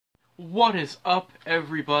What is up,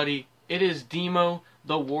 everybody? It is Demo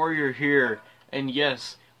the Warrior here, and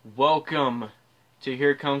yes, welcome to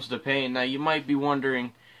Here Comes the Pain. Now, you might be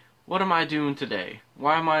wondering, what am I doing today?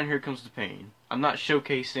 Why am I in Here Comes the Pain? I'm not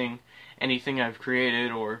showcasing anything I've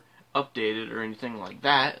created or updated or anything like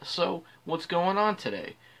that, so what's going on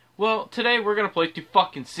today? Well, today we're gonna play through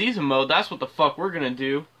fucking season mode. That's what the fuck we're gonna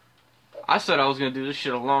do. I said I was gonna do this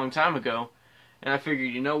shit a long time ago, and I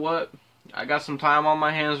figured, you know what? I got some time on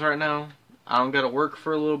my hands right now. I don't gotta work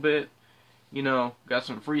for a little bit. You know, got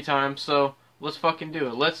some free time, so let's fucking do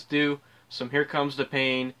it. Let's do some Here Comes the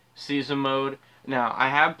Pain season mode. Now, I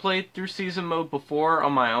have played through season mode before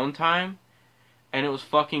on my own time, and it was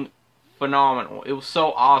fucking phenomenal. It was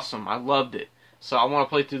so awesome. I loved it. So I want to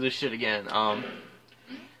play through this shit again. Go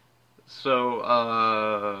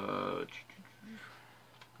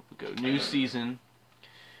new season.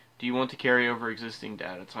 Do you want to carry over existing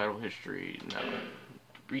data? Title history? No.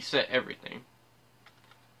 Reset everything.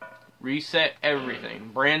 Reset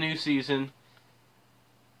everything. Brand new season.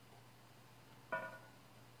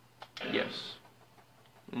 Yes.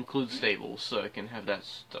 Include stables so I can have that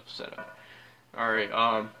stuff set up. Alright,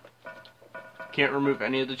 can't remove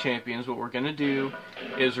any of the champions. What we're gonna do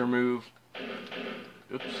is remove...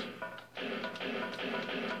 Oops.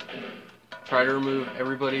 Try to remove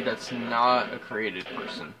everybody that's not a created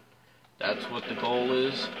person. That's what the goal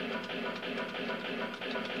is.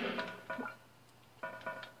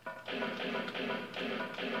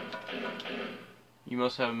 You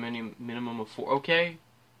must have a minimum of 4. Okay.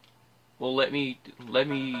 Well, let me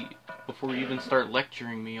before you even start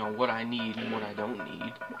lecturing me on what I need and what I don't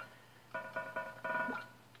need.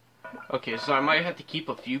 Okay, so I might have to keep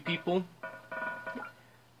a few people.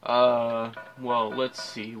 Well, let's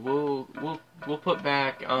see. We'll put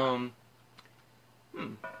back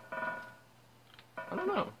I don't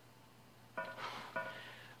know.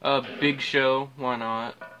 Big Show, why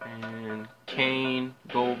not? And Kane,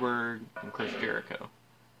 Goldberg, and Chris Jericho.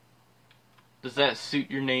 Does that suit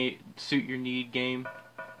your need, game?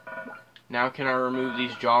 Now can I remove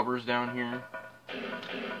these jobbers down here?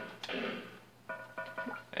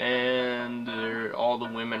 And all the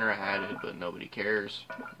women are added, but nobody cares.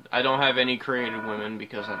 I don't have any created women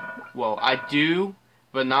because I do,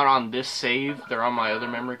 but not on this save. They're on my other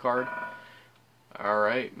memory card.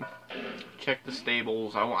 Alright. Check the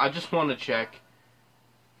stables. I just want to check.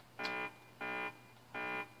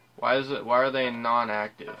 Why are they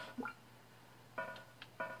non-active?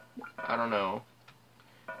 I don't know.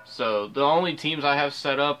 So, the only teams I have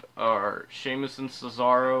set up are Sheamus and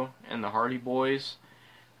Cesaro and the Hardy Boys.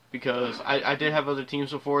 Because I did have other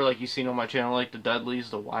teams before, like you've seen on my channel, like the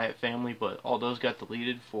Dudleys, the Wyatt family, but all those got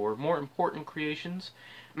deleted for more important creations.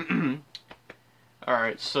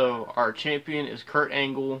 Alright, so our champion is Kurt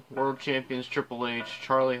Angle, world champions Triple H,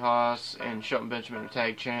 Charlie Haas, and Shelton Benjamin are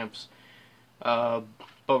tag champs. Bubba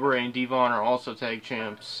Ray and Devon are also tag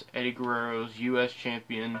champs. Eddie Guerrero's US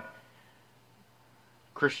champion.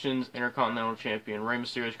 Christian's Intercontinental champion. Rey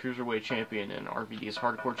Mysterio's Cruiserweight champion, and RVD's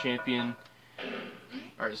Hardcore champion.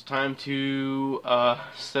 Alright, it's time to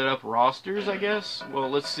set up rosters, I guess.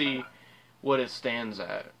 Well, let's see what it stands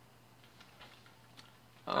at.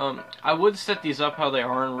 I would set these up how they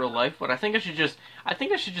are in real life, but I think I should just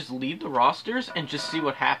leave the rosters and just see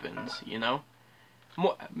what happens, you know?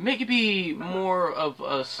 Make it be more of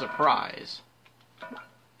a surprise.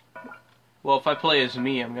 Well, if I play as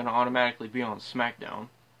me, I'm gonna automatically be on Smackdown.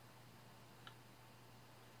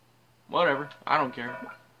 Whatever, I don't care.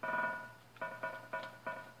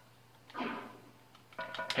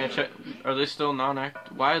 Can't check. Are they still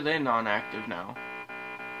non-active? Why are they non-active now?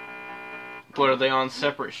 What, are they on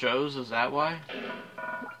separate shows? Is that why?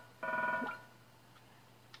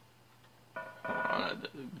 Hold on.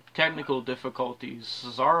 Technical difficulties.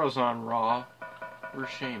 Cesaro's on Raw. Where's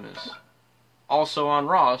Sheamus? Also on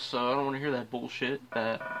Raw, so I don't want to hear that bullshit.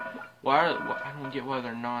 I don't get why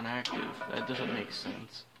they're non-active. That doesn't make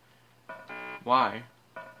sense. Why?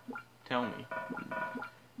 Tell me.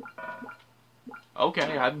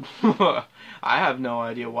 Okay, I have no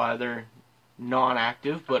idea why they're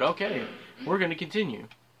non-active, but okay, we're gonna continue.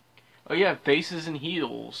 Oh yeah, faces and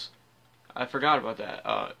heels. I forgot about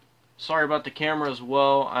that. Sorry about the camera as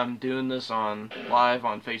well. I'm doing this live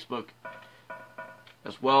on Facebook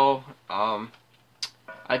as well. I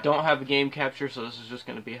don't have a game capture, so this is just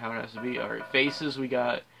gonna be how it has to be. Alright, faces, we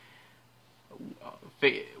got...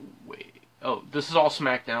 Oh, this is all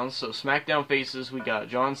SmackDown. So SmackDown faces, we got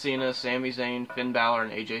John Cena, Sami Zayn, Finn Balor,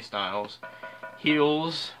 and AJ Styles.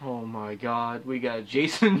 Heels, oh my god, we got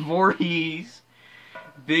Jason Voorhees,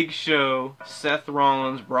 Big Show, Seth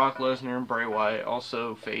Rollins, Brock Lesnar, and Bray Wyatt.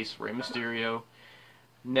 Also face Rey Mysterio.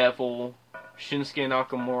 Neville, Shinsuke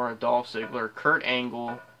Nakamura, Dolph Ziggler, Kurt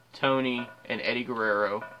Angle, Tony, and Eddie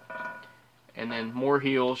Guerrero. And then more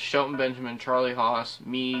heels, Shelton Benjamin, Charlie Haas,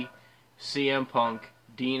 me, CM Punk,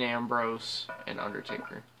 Dean Ambrose, and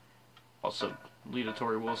Undertaker. Also, Lita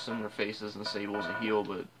Tori Wilson, their faces, and Sable's a heel,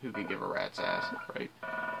 but who could give a rat's ass, right?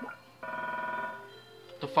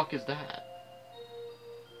 What the fuck is that?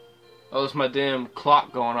 Oh, it's my damn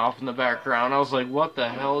clock going off in the background. I was like, what the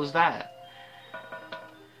hell is that?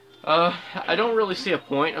 I don't really see a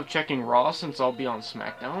point of checking Raw since I'll be on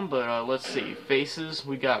Smackdown, but let's see. Faces,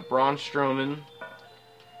 we got Braun Strowman,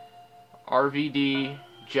 RVD,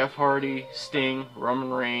 Jeff Hardy, Sting,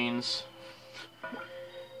 Roman Reigns,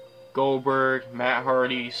 Goldberg, Matt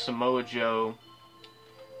Hardy, Samoa Joe,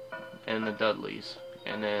 and the Dudleys.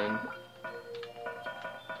 And then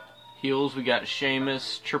heels, we got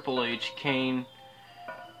Sheamus, Triple H, Kane,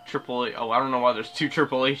 Triple H, I don't know why there's two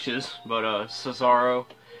Triple H's, but Cesaro,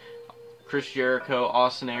 Chris Jericho,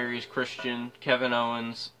 Austin Aries, Christian, Kevin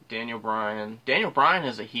Owens, Daniel Bryan. Daniel Bryan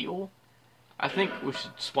is a heel? I think we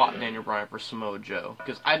should swap Daniel Bryan for Samoa Joe,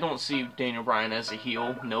 because I don't see Daniel Bryan as a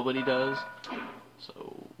heel. Nobody does.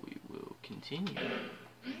 So we will continue.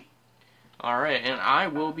 Alright, and I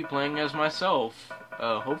will be playing as myself.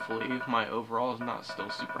 Hopefully, if my overall is not still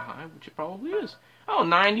super high, which it probably is. Oh,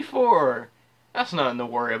 94! That's nothing to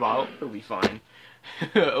worry about. It'll be fine.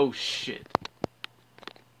 Oh, shit.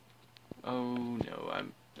 Oh no,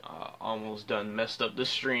 I'm almost done messed up this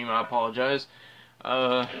stream, I apologize.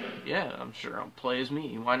 Yeah, I'm sure I'll play as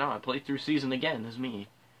me. Why not? Play through season again as me.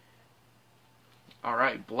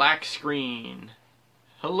 Alright, black screen.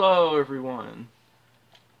 Hello everyone.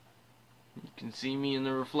 You can see me in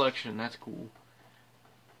the reflection, that's cool.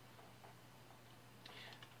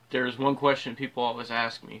 There's one question people always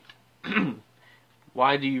ask me.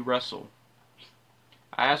 Why do you wrestle?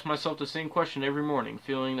 I ask myself the same question every morning,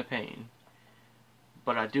 feeling the pain.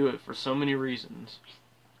 But I do it for so many reasons.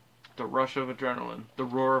 The rush of adrenaline, the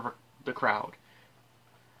roar of the crowd.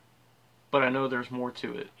 But I know there's more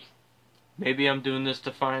to it. Maybe I'm doing this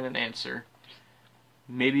to find an answer.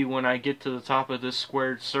 Maybe when I get to the top of this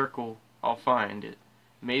squared circle, I'll find it.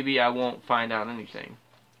 Maybe I won't find out anything.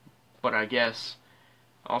 But I guess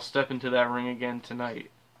I'll step into that ring again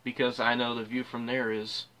tonight, because I know the view from there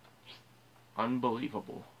is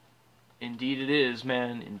unbelievable. Indeed it is,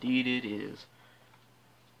 man. Indeed it is.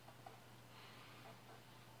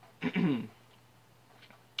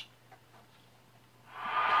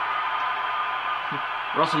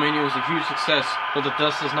 WrestleMania was a huge success, but the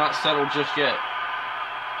dust has not settled just yet.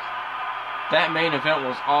 That main event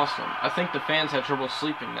was awesome. I think the fans had trouble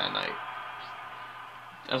sleeping that night.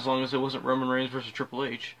 As long as it wasn't Roman Reigns versus Triple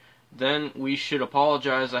H. Then we should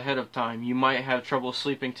apologize ahead of time. You might have trouble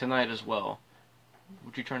sleeping tonight as well.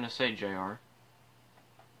 What you trying to say, JR?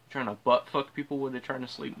 Trying to butt fuck people when they're trying to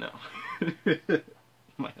sleep? No.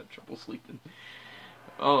 Might have trouble sleeping.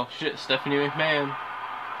 Oh shit, Stephanie McMahon.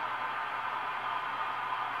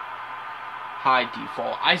 High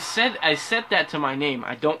default. I said that to my name.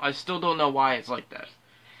 I still don't know why it's like that.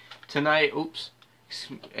 Tonight, oops.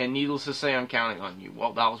 And needless to say, I'm counting on you.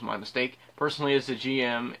 Well, that was my mistake. Personally, as a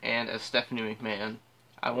GM and as Stephanie McMahon,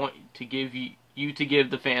 I want to give you to give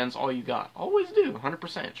the fans all you got. Always do.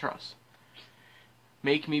 100% trust.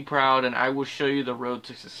 Make me proud, and I will show you the road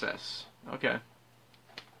to success. Okay.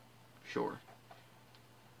 Sure.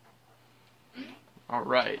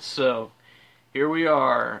 Alright, so here we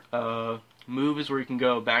are. Move is where you can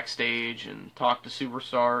go backstage and talk to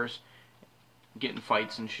superstars, get in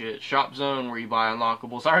fights and shit. Shop zone where you buy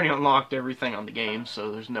unlockables. I already unlocked everything on the game,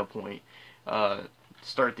 so there's no point.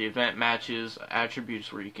 Start the event matches.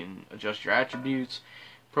 Attributes where you can adjust your attributes.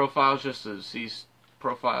 Profiles, just as these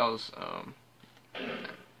profiles.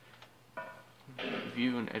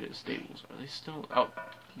 View and edit stables. Are they still? Oh,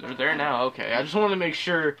 they're there now. Okay, I just wanted to make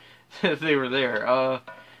sure that they were there.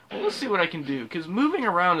 Well, let's see what I can do, because moving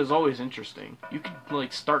around is always interesting. You can,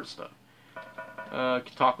 like, start stuff. I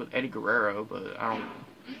could talk with Eddie Guerrero, but I don't...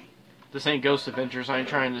 This ain't Ghost Adventures. I ain't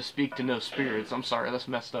trying to speak to no spirits. I'm sorry, that's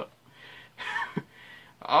messed up.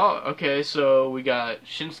 Oh, okay, so we got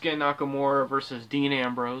Shinsuke Nakamura versus Dean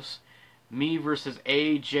Ambrose. Me versus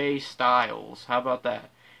AJ Styles. How about that?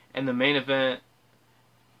 And the main event,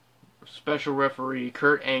 special referee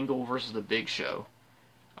Kurt Angle versus The Big Show.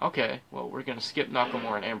 Okay, well, we're going to skip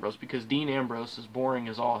Nakamura and Ambrose because Dean Ambrose is boring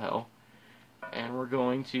as all hell. And we're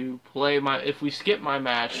going to play my... If we skip my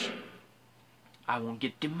match, I won't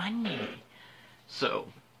get the money. So,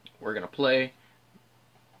 we're going to play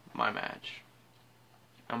my match.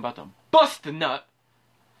 I'm about to bust a nut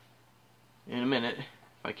in a minute if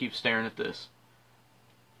I keep staring at this.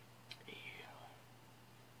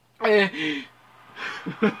 Is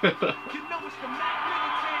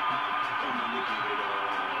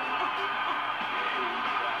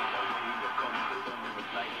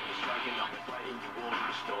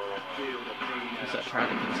that trying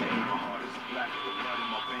to contain?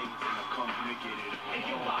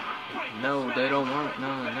 No, they don't want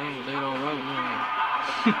no, they don't want no.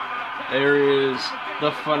 There is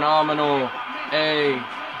the phenomenal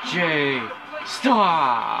AJ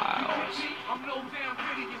Styles.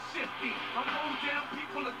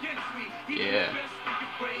 Yeah.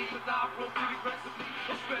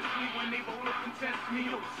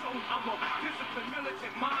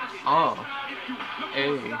 Oh.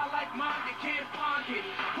 Hey.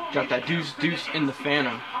 Drop that deuce in the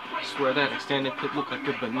phantom. I swear that extended could look like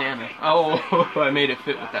a banana. Oh, I made it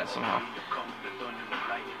fit with that somehow.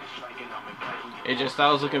 AJ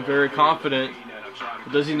Styles looking very confident.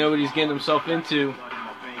 Does he know what he's getting himself into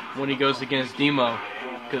when he goes against Demo?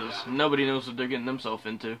 Because nobody knows what they're getting themselves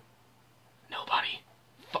into. Nobody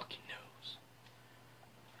fucking knows.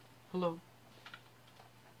 Hello.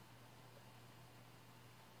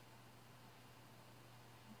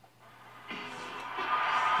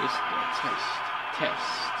 This is the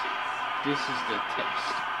test. This is the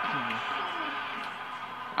test.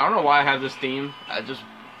 I don't know why I have this theme. I just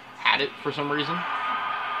had it for some reason.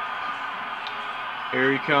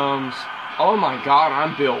 Here he comes. Oh my god,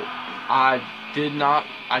 I'm built. I do not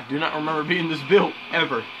remember being this built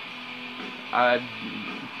ever.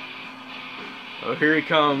 Oh, here he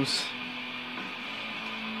comes.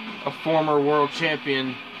 A former world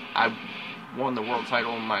champion. I won the world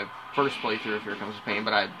title in my first playthrough of Here Comes the Pain,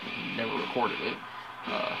 but I never recorded it.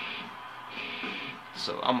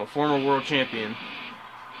 So I'm a former world champion.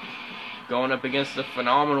 Going up against the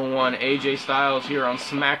phenomenal one, AJ Styles, here on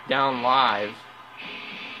Smackdown Live.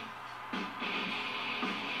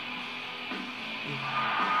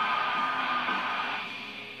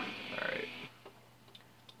 Alright.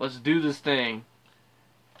 Let's do this thing.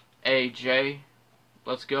 AJ.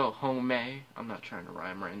 Let's go. Homie. I'm not trying to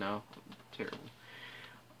rhyme right now. I'm terrible.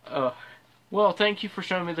 Well, thank you for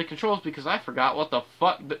showing me the controls, because I forgot what the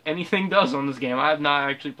fuck anything does on this game. I have not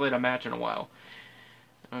actually played a match in a while.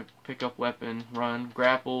 Pick up weapon, run,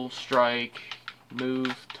 grapple, strike,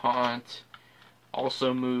 move, taunt,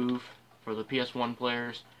 also move for the PS1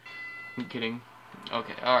 players. I'm kidding.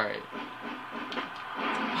 Okay, alright.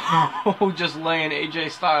 Oh, just laying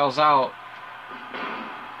AJ Styles out.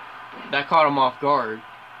 That caught him off guard.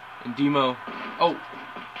 And Demo, oh,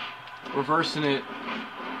 reversing it.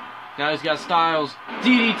 Now he's got Styles.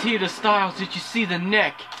 DDT to Styles. Did you see the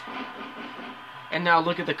neck? And now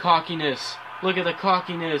look at the cockiness. Look at the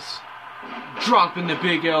cockiness. Dropping the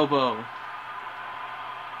big elbow.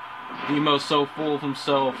 Demo's so full of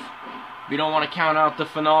himself. We don't want to count out the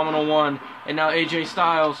phenomenal one. And now AJ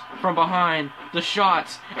Styles from behind. The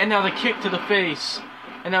shots. And now the kick to the face.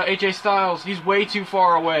 And now AJ Styles, he's way too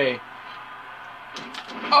far away.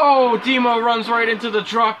 Oh, Demo runs right into the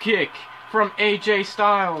drop kick from AJ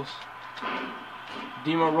Styles.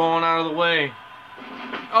 Demo rolling out of the way.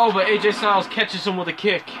 Oh, but AJ Styles catches him with a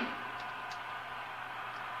kick.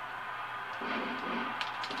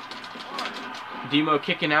 Demo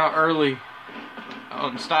kicking out early. Oh,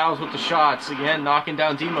 and Styles with the shots. Again, knocking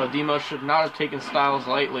down Demo. Demo should not have taken Styles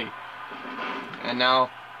lightly. And now,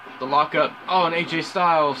 the lockup. Oh, and AJ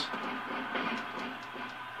Styles.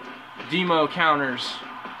 Demo counters.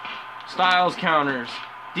 Styles counters.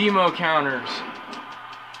 Demo counters.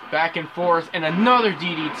 Back and forth. And another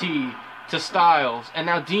DDT to Styles. And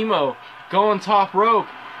now Demo going top rope.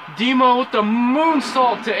 Demo with the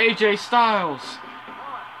moonsault to AJ Styles.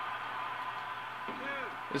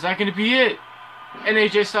 Is that going to be it? And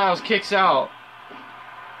AJ Styles kicks out.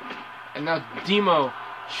 And now Demo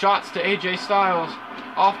shots to AJ Styles.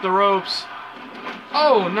 Off the ropes.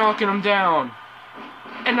 Oh, knocking him down.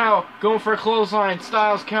 And now going for a clothesline.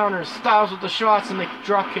 Styles counters. Styles with the shots and the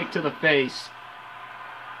drop kick to the face.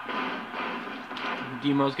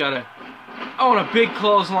 Demo's got a... Oh, and a big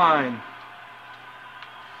clothesline.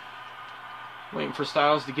 Waiting for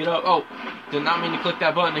Styles to get up. Oh, did not mean to click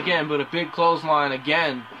that button again, but a big clothesline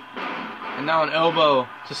again. And now an elbow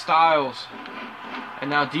to Styles. And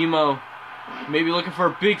now Demo maybe looking for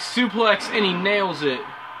a big suplex, and he nails it.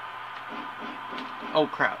 Oh,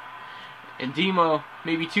 crap. And Demo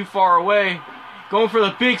maybe too far away. Going for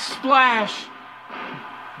the big splash.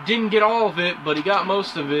 Didn't get all of it, but he got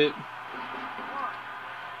most of it.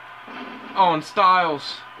 Oh, and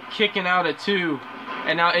Styles kicking out at 2.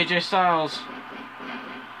 And now AJ Styles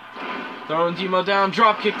throwing Demo down.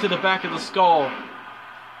 Drop kick to the back of the skull.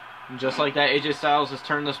 And just like that, AJ Styles has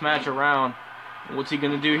turned this match around. And what's he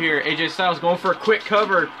going to do here? AJ Styles going for a quick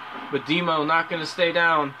cover. But Demo not going to stay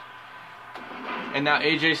down. And now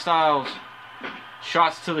AJ Styles.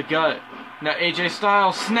 Shots to the gut. Now AJ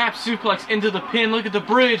Styles snaps suplex into the pin. Look at the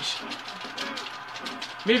bridge.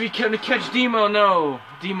 Maybe going to catch Demo. No.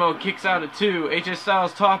 Demo kicks out at 2. AJ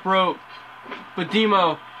Styles top rope. But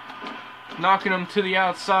Demo knocking him to the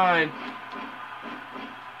outside.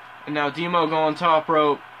 And now Demo going top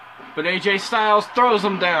rope. But AJ Styles throws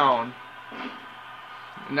him down.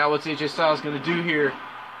 And now what's AJ Styles going to do here?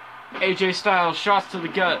 AJ Styles shots to the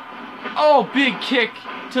gut. Oh, big kick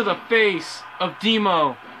to the face of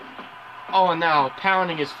Demo. Oh, and now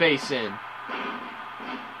pounding his face in.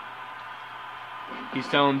 He's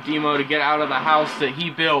telling Demo to get out of the house that he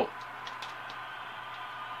built.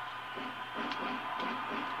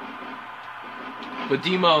 But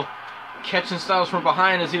Demo catching Styles from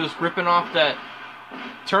behind as he was ripping off that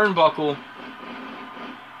turnbuckle.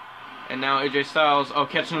 And now AJ Styles,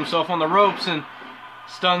 catching himself on the ropes and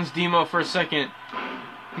stuns Demo for a second.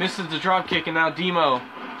 Misses the dropkick, and now Demo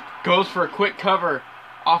goes for a quick cover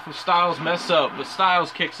off of Styles' mess up, but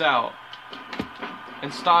Styles kicks out.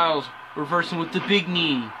 And Styles reversing with the big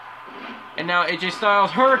knee. And now AJ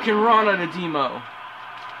Styles, Hurricane Rana to Demo.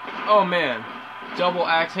 Oh man, double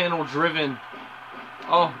axe handle driven.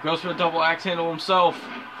 Oh, goes for the double axe handle himself.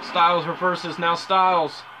 Styles reverses, now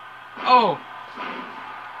Styles. Oh!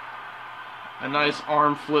 A nice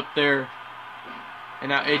arm flip there. And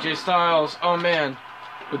now AJ Styles, oh man.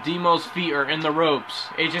 But Demo's feet are in the ropes.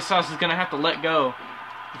 AJ Styles is going to have to let go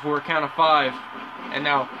before a count of 5. And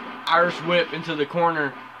now Irish whip into the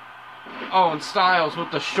corner. Oh, and Styles with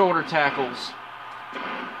the shoulder tackles.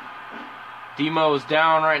 Demo is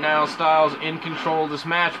down right now. Styles in control of this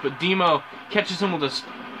match. But Demo catches him with a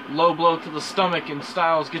low blow to the stomach. And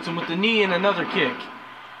Styles gets him with the knee and another kick.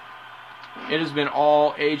 It has been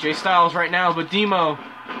all AJ Styles right now. But Demo,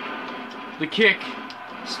 the kick.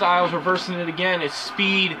 Styles reversing it again. It's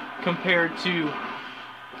speed compared to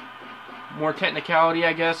more technicality,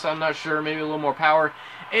 I guess. I'm not sure. Maybe a little more power.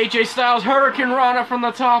 AJ Styles, Hurricane Rana from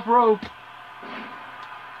the top rope.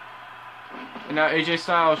 And now AJ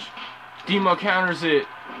Styles, Demo counters it.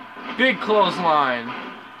 Big clothesline.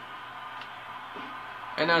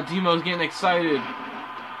 And now Demo's getting excited.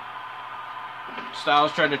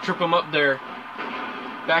 Styles trying to trip him up there.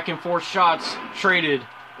 Back and forth shots traded.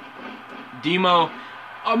 Demo,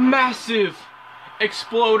 a massive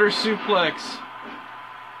exploder suplex.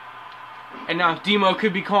 And now Demo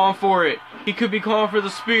could be calling for it. He could be calling for the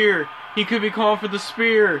spear. He could be calling for the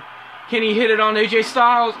spear. Can he hit it on AJ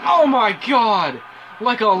Styles? Oh my god!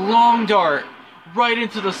 Like a long dart right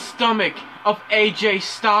into the stomach of AJ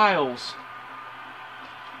Styles.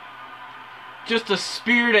 Just a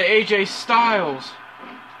spear to AJ Styles.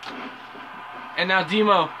 And now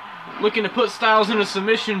Demo looking to put Styles in a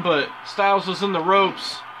submission, but Styles was in the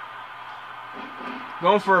ropes.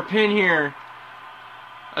 Going for a pin here.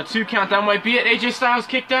 A 2 count, that might be it. AJ Styles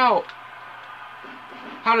kicked out.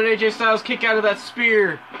 How did AJ Styles kick out of that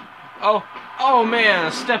spear? Oh man,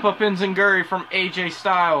 a step up enziguri from AJ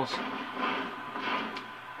Styles.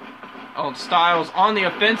 Oh, Styles on the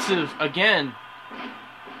offensive again.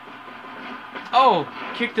 Oh,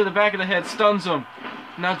 kick to the back of the head, stuns him.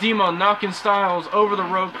 Now Demo knocking Styles over the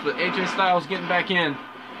ropes, but AJ Styles getting back in.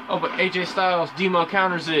 Oh, but AJ Styles, Demo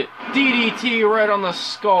counters it. DDT right on the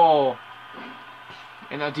skull.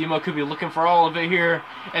 And now Demo could be looking for all of it here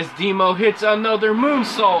as Demo hits another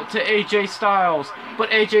moonsault to AJ Styles. But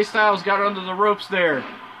AJ Styles got under the ropes there.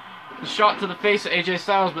 A shot to the face of AJ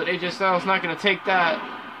Styles, but AJ Styles not going to take that.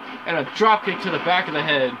 And a dropkick to the back of the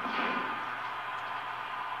head.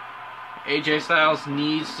 AJ Styles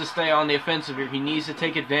needs to stay on the offensive here. He needs to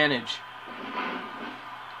take advantage.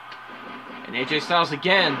 And AJ Styles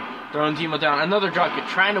again throwing Demo down. Another dropkick,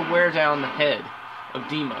 trying to wear down the head of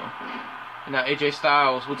Demo. And now AJ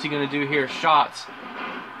Styles, what's he going to do here? Shots.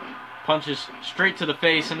 Punches straight to the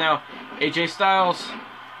face. And now AJ Styles.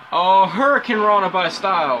 Oh, Hurricane Rana by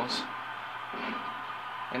Styles.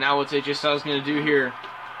 And now what's AJ Styles going to do here?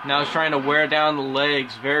 Now he's trying to wear down the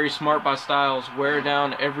legs. Very smart by Styles. Wear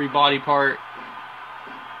down every body part.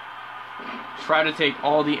 Try to take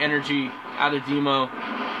all the energy out of Demo.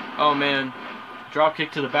 Oh man.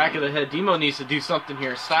 Dropkick to the back of the head. Demo needs to do something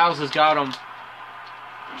here. Styles has got him.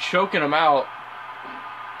 Choking him out.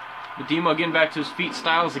 But Demo getting back to his feet.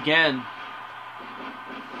 Styles again.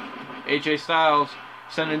 AJ Styles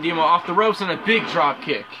sending Demo off the ropes and a big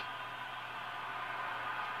dropkick.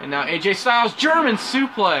 And now AJ Styles, German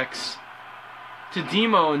suplex to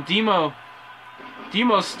Demo. And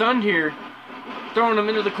Demo's stunned here. Throwing him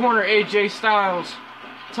into the corner. AJ Styles,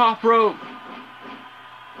 top rope.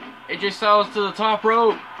 AJ Styles to the top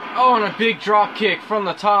rope. Oh, and a big drop kick from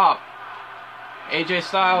the top. AJ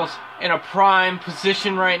Styles in a prime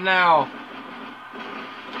position right now.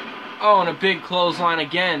 Oh, and a big clothesline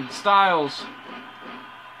again. Styles.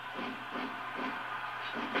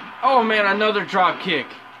 Oh man, another drop kick.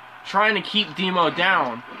 Trying to keep Demo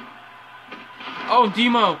down. Oh,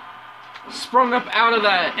 Demo sprung up out of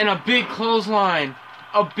that in a big clothesline.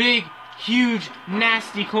 A big, huge,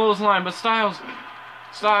 nasty clothesline. But Styles,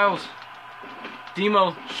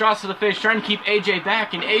 Demo shots to the face, trying to keep AJ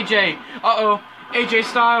back. And AJ,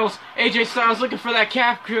 AJ Styles looking for that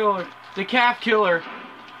calf killer. The calf killer.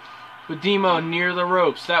 But Demo near the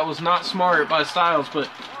ropes. That was not smart by Styles, but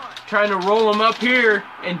trying to roll him up here,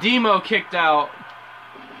 and Demo kicked out.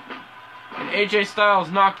 And AJ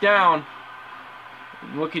Styles knocked down.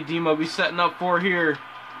 And what could Demo be setting up for here?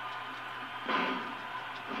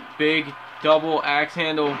 Big double axe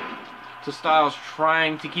handle to Styles,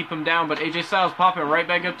 trying to keep him down, but AJ Styles popping right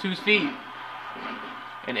back up to his feet.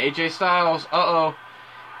 And AJ Styles,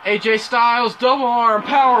 AJ Styles double arm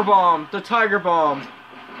power bomb, the Tiger Bomb.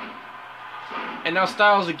 And now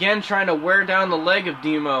Styles again trying to wear down the leg of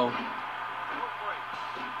Demo.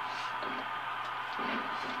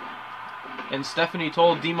 And Stephanie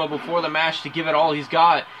told Demo before the match to give it all he's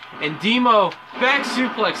got. And Demo, back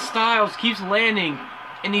suplex. Styles keeps landing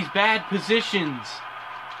in these bad positions.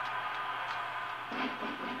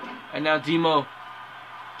 And now Demo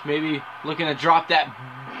maybe looking to drop that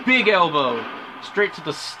big elbow straight to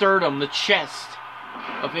the sternum, the chest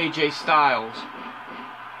of AJ Styles.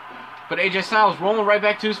 But AJ Styles rolling right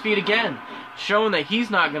back to his feet again, showing that he's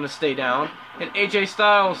not going to stay down. And AJ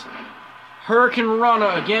Styles, Hurricane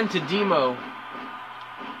Rana again to Demo.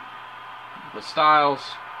 But Styles,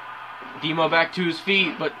 Demo back to his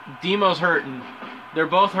feet, but Demo's hurting. They're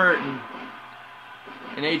both hurting.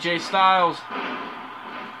 And AJ Styles,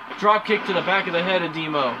 drop kick to the back of the head of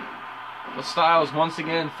Demo. But Styles once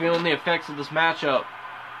again feeling the effects of this matchup,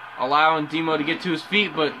 allowing Demo to get to his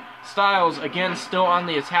feet, but Styles again still on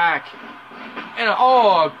the attack. And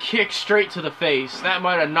a kick straight to the face. That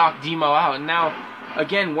might have knocked Demo out. And now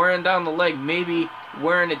again wearing down the leg, maybe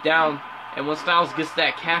wearing it down. And when Styles gets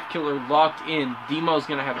that calf killer locked in, Demo's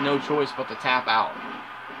going to have no choice but to tap out.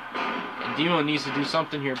 And Demo needs to do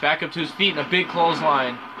something here. Back up to his feet and a big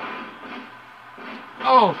clothesline.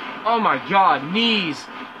 Oh my God, knees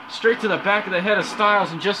straight to the back of the head of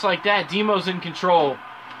Styles, and just like that, Demo's in control.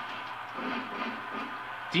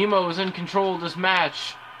 Demo is in control of this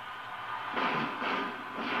match.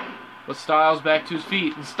 But Styles back to his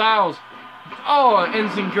feet, and Styles,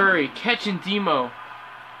 Enziguri catching Demo.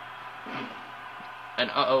 And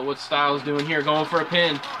what's Styles doing here? Going for a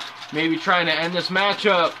pin. Maybe trying to end this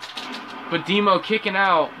matchup. But Demo kicking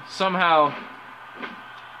out somehow.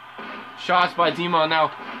 Shots by Demo,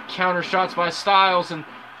 now counter shots by Styles, and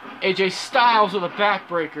AJ Styles with a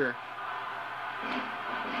backbreaker.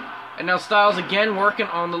 And now Styles again working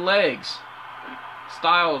on the legs.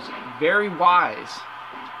 Styles, very wise,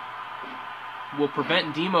 will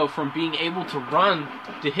prevent Demo from being able to run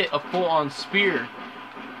to hit a full-on spear.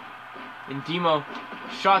 And Demo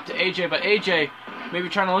shot to AJ, but AJ maybe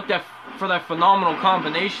trying to look for that phenomenal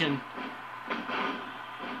combination.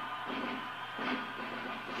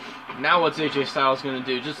 Now what's AJ Styles going to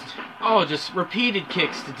do? Just repeated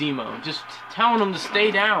kicks to Demo. Just telling him to stay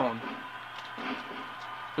down.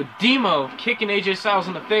 But Demo kicking AJ Styles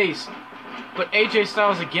in the face. But AJ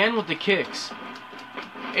Styles again with the kicks.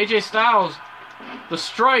 AJ Styles, the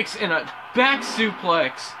strikes in a back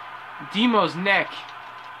suplex. Demo's neck.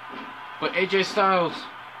 But AJ Styles,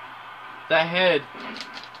 that head,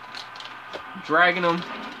 dragging him.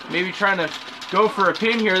 Maybe trying to go for a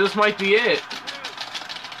pin here. This might be it.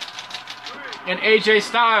 And AJ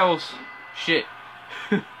Styles, shit.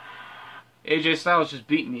 AJ Styles just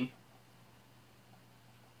beat me.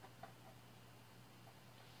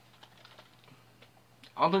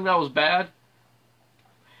 I don't think that was bad.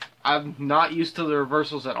 I'm not used to the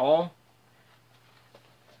reversals at all.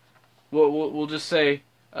 We'll just say,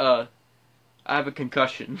 I have a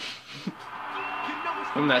concussion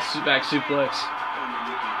from that back suplex.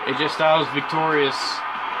 AJ Styles victorious.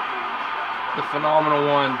 The phenomenal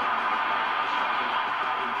one.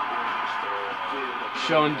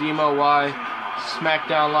 Showing Demo why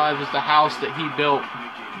Smackdown Live is the house that he built.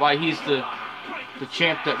 Why he's the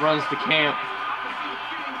champ that runs the camp.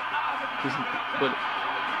 But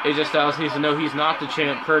AJ Styles needs to know he's not the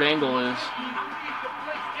champ. Kurt Angle is.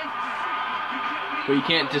 But you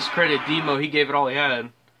can't discredit Demo. He gave it all he had,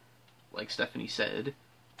 like Stephanie said.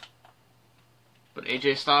 But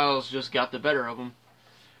AJ Styles just got the better of him.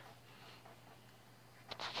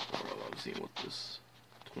 Let's see what this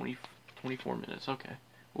 24 minutes. Okay,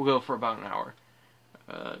 We'll go for about an hour.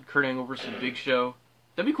 Kurt Angle versus Big Show.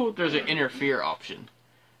 That'd be cool if there's an interfere option.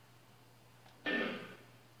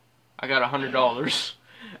 I got $100.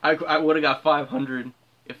 I would have got 500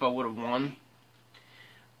 if I would have won.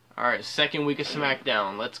 Alright, second week of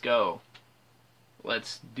Smackdown. Let's go.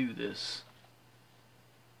 Let's do this.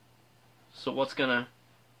 So what's gonna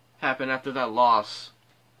happen after that loss?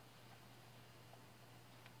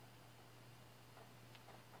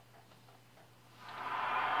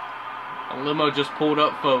 A limo just pulled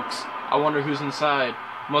up, folks. I wonder who's inside.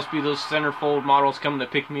 Must be those centerfold models coming to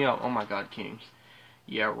pick me up. Oh my god, King.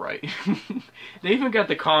 Yeah, right. They even got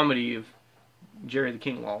the comedy of Jerry the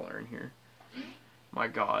King Lawler in here. My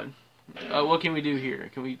god. What can we do here?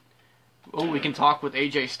 Can we... Oh, we can talk with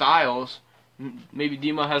AJ Styles. Maybe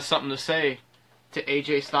Demo has something to say to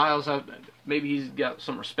AJ Styles. Maybe he's got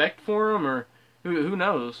some respect for him, or who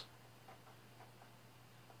knows?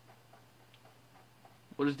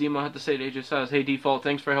 What does Demo have to say to AJ Styles? Hey, Default,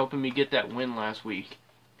 thanks for helping me get that win last week.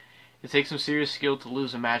 It takes some serious skill to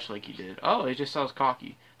lose a match like you did. Oh, AJ Styles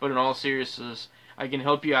cocky. But in all seriousness, I can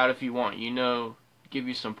help you out if you want. You know, give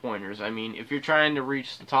you some pointers. I mean, if you're trying to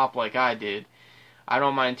reach the top like I did, I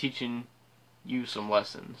don't mind teaching you some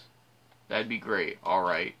lessons. That'd be great.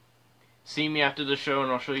 Alright. See me after the show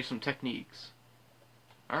and I'll show you some techniques.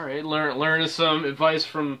 Alright, learn some advice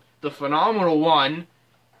from the phenomenal one.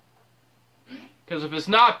 Because if it's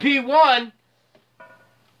not P1...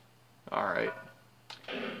 Alright.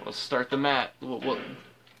 Let's start the match. We'll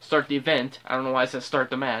start the event. I don't know why I said start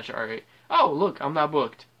the match. Alright. Oh, look, I'm not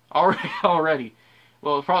booked. Already.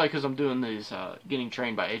 Well, probably because I'm doing these, getting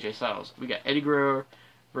trained by AJ Styles. We got Eddie Guerrero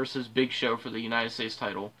versus Big Show for the United States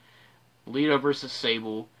title. Lita versus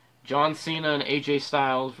Sable. John Cena and AJ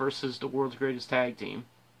Styles versus the world's greatest tag team.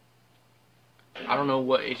 I don't know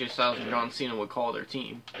what AJ Styles and John Cena would call their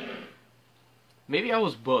team. Maybe I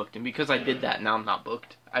was booked, and because I did that, now I'm not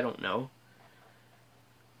booked. I don't know.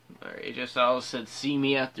 Alright, AJ Styles said, see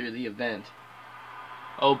me after the event.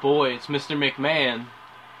 Oh boy, it's Mr. McMahon.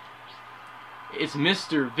 It's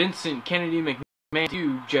Mr. Vincent Kennedy McMahon,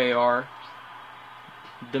 you, JR.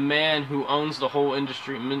 The man who owns the whole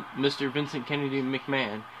industry, Mr. Vincent Kennedy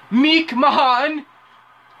McMahon. McMahon!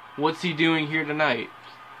 What's he doing here tonight?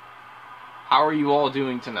 How are you all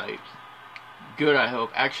doing tonight? Good, I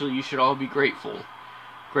hope. Actually, you should all be grateful.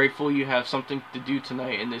 Grateful you have something to do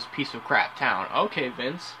tonight in this piece of crap town. Okay,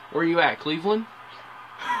 Vince. Where are you at, Cleveland?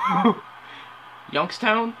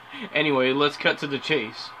 Youngstown? Anyway, let's cut to the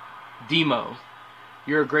chase. Demo.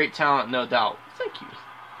 You're a great talent, no doubt. Thank you.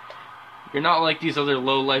 You're not like these other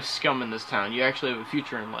low-life scum in this town. You actually have a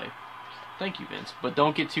future in life. Thank you, Vince. But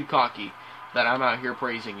don't get too cocky that I'm out here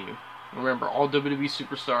praising you. Remember, all WWE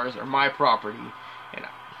superstars are my property. And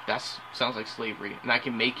that sounds like slavery. And I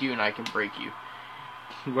can make you and I can break you.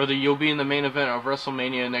 Whether you'll be in the main event of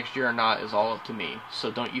WrestleMania next year or not is all up to me.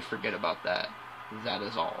 So don't you forget about that. That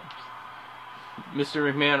is all.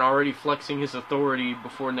 Mr. McMahon already flexing his authority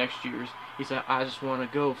before next year's. He said, I just want to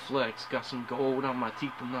go flex. Got some gold on my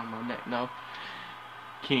teeth and on my neck. No.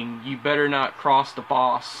 King, you better not cross the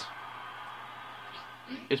boss.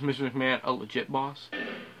 Is Mr. McMahon a legit boss?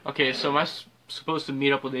 Okay, so am I supposed to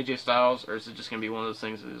meet up with AJ Styles, or is it just going to be one of those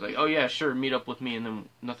things that is like, oh yeah, sure, meet up with me and then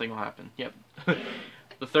nothing will happen? Yep.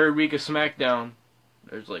 The third week of Smackdown,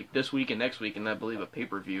 there's like this week and next week, and I believe a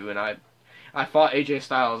pay-per-view, and I fought AJ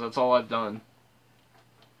Styles, that's all I've done.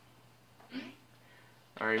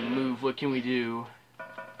 Alright, move, what can we do?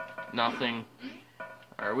 Nothing.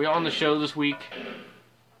 Are we on the show this week?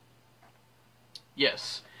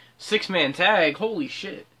 Yes. 6-man tag, holy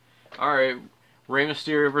shit. Alright, Rey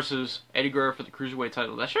Mysterio versus Eddie Guerrero for the Cruiserweight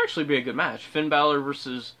title. That should actually be a good match. Finn Balor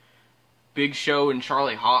versus Big Show and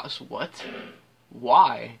Charlie Haas. What?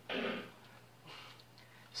 Why?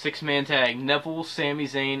 6-man tag, Neville, Sami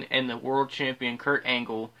Zayn, and the world champion Kurt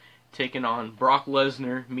Angle taking on Brock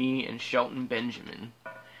Lesnar, me, and Shelton Benjamin.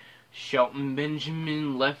 Shelton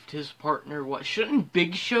Benjamin left his partner. What? Shouldn't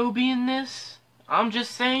Big Show be in this? I'm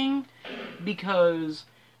just saying. Because,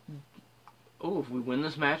 oh, if we win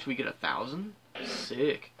this match, we get 1,000?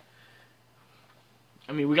 Sick.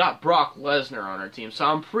 I mean, we got Brock Lesnar on our team, so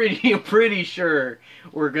I'm pretty sure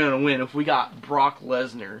we're gonna win if we got Brock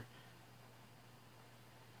Lesnar.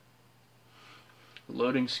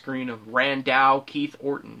 Loading screen of Randall Keith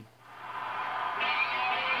Orton.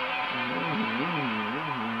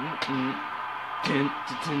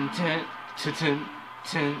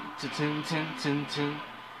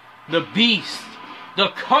 The Beast, the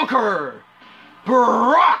Conqueror,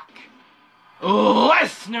 Brock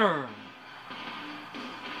Lesnar.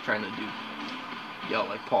 Trying to yell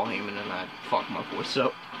like Paul Heyman, and I fuck my voice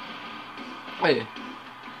up. Hey,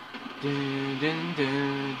 Brock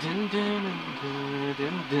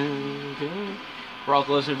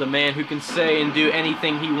Lesnar, the man who can say and do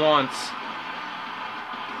anything he wants.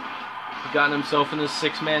 He's gotten himself in this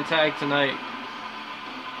 6-man tag tonight.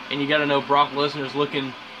 And you gotta know Brock Lesnar's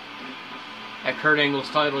looking at Kurt Angle's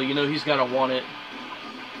title. You know he's gotta want it.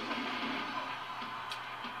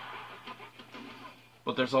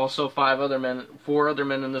 But there's also 4 other men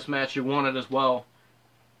in this match who want it as well.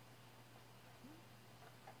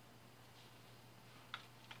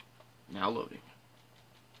 Now loading.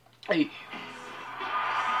 Hey.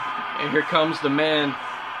 And here comes the man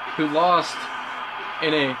who lost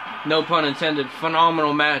in a, no pun intended,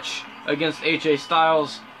 phenomenal match against AJ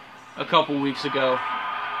Styles a couple weeks ago.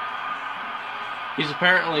 He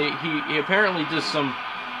apparently did some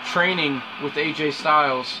training with AJ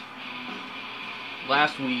Styles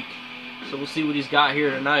last week, so we'll see what he's got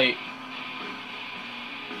here tonight.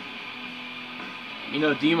 You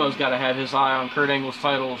know Demo's got to have his eye on Kurt Angle's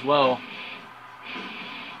title as well.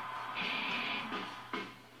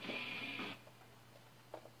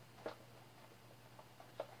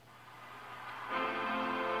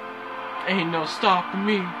 Ain't no stopping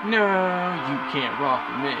me, no, you can't rock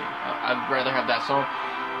with me. I'd rather have that song.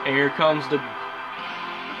 And here comes the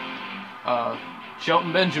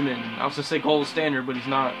Shelton Benjamin. I was gonna say Gold Standard, but he's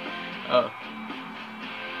not.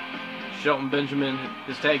 Shelton Benjamin,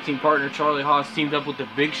 his tag team partner Charlie Haas, teamed up with the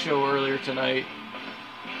Big Show earlier tonight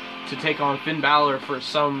to take on Finn Balor for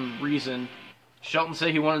some reason. Shelton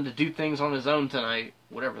said he wanted to do things on his own tonight,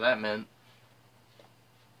 whatever that meant.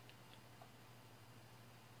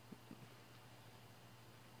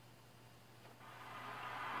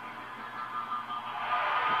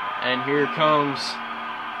 And here comes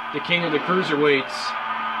the King of the Cruiserweights,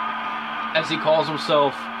 as he calls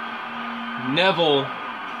himself, Neville.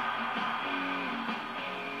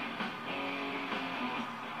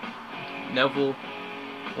 Neville,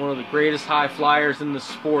 one of the greatest high flyers in the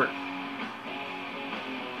sport.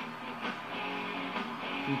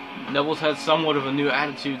 Neville's had somewhat of a new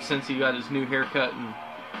attitude since he got his new haircut and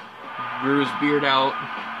grew his beard out.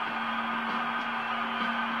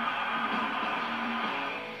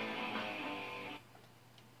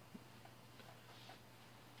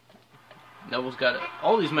 Neville's got it.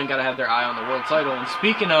 All these men got to have their eye on the world title. And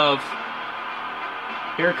speaking of,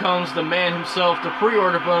 here comes the man himself, the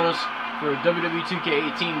pre-order bonus for WWE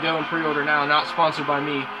 2K18. Go and pre-order now. Not sponsored by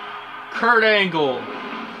me. Kurt Angle.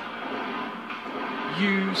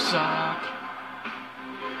 You suck.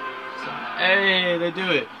 Hey, they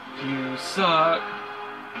do it. You suck.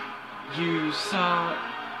 You suck.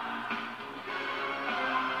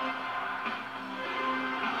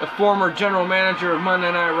 The former general manager of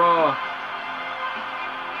Monday Night Raw.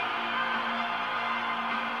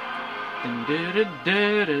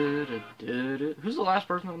 Who's the last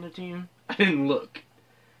person on their team? I didn't look.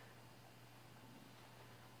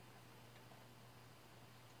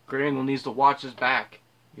 Kurt Angle needs to watch his back.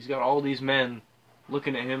 He's got all these men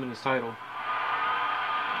looking at him and his title.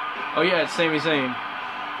 Oh yeah, it's Sami Zayn.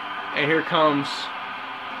 And here comes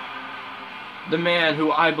the man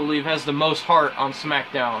who I believe has the most heart on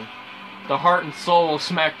Smackdown. The heart and soul of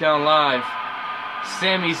Smackdown Live.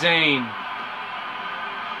 Sami Zayn.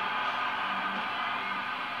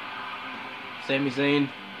 Sami Zayn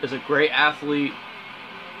is a great athlete.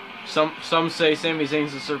 Some say Sami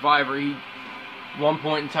Zayn's a survivor. He, at one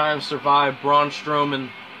point in time, survived Braun Strowman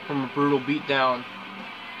from a brutal beatdown.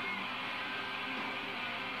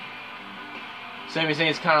 Sami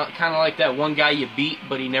Zayn's kind of like that one guy you beat,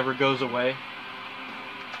 but he never goes away.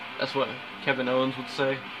 That's what Kevin Owens would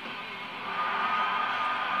say.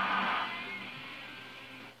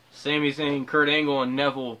 Sami Zayn, Kurt Angle, and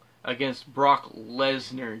Neville against Brock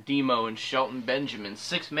Lesnar, Demo, and Shelton Benjamin.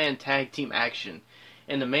 6-man tag team action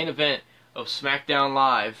in the main event of SmackDown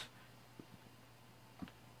Live.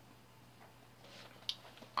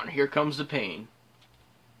 And here comes the pain.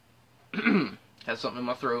 Has something in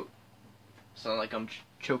my throat. Sound like I'm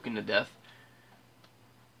choking to death.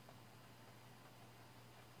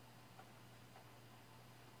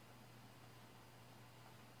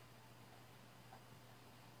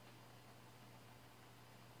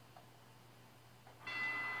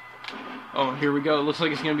 Oh, here we go. It looks like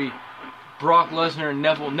it's going to be Brock Lesnar and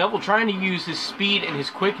Neville. Neville trying to use his speed and his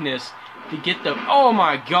quickness to get the, oh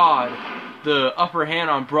my god, the upper hand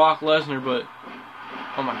on Brock Lesnar, but,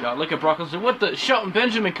 oh my god, look at Brock Lesnar. What the, Shelton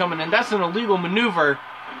Benjamin coming in. That's an illegal maneuver.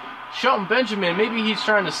 Shelton Benjamin, maybe he's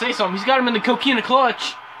trying to say something. He's got him in the Coquina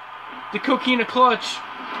Clutch. The Coquina Clutch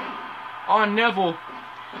on Neville.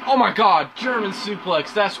 Oh my god, German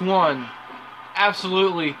suplex. That's one.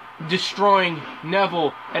 Absolutely destroying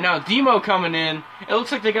Neville. And now Demo coming in. It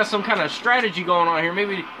looks like they got some kind of strategy going on here.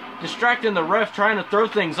 Maybe distracting the ref, trying to throw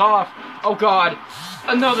things off. Oh God,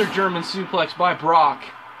 another German suplex by Brock.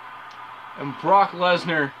 And Brock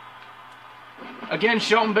Lesnar. Again,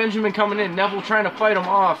 Shelton Benjamin coming in. Neville trying to fight him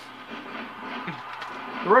off.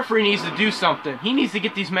 The referee needs to do something. He needs to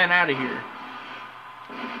get these men out of here.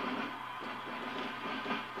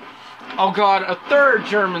 Oh God, a third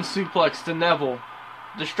German suplex to Neville.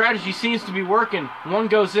 The strategy seems to be working. One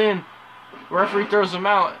goes in, the referee throws him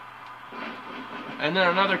out, and then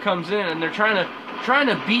another comes in, and they're trying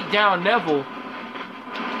to beat down Neville.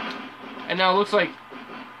 And now it looks like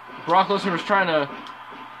Brock Lesnar was trying to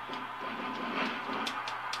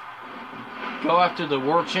go after the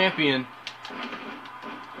world champion,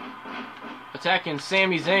 attacking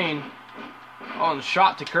Sami Zayn. On the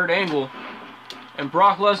shot to Kurt Angle. And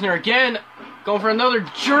Brock Lesnar again going for another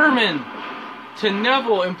German to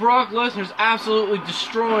Neville. And Brock Lesnar's absolutely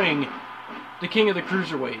destroying the King of the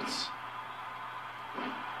Cruiserweights.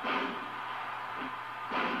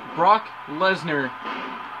 Brock Lesnar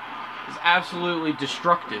is absolutely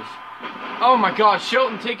destructive. Oh my God,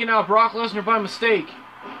 Shelton taking out Brock Lesnar by mistake.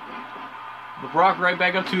 But Brock right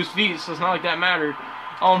back up to his feet, so it's not like that mattered.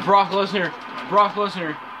 Oh, and Brock Lesnar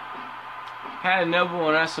had Neville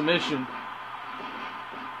in that submission.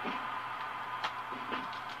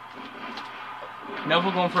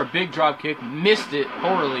 Neville going for a big drop kick, missed it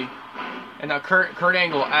poorly. And now Kurt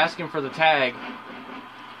Angle asking for the tag.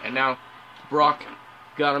 And now Brock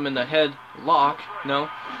got him in the head lock. No.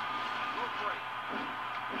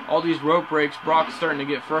 All these rope breaks, Brock's starting to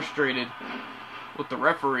get frustrated with the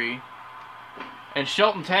referee. And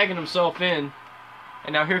Shelton tagging himself in.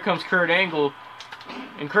 And now here comes Kurt Angle.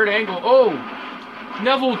 And Kurt Angle, oh!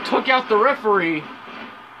 Neville took out the referee.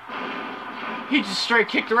 He just straight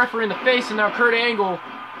kicked the referee in the face, and now Kurt Angle,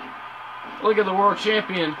 look at the world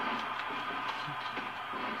champion.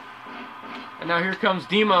 And now here comes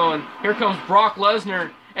Demo, and here comes Brock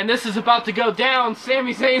Lesnar. And this is about to go down.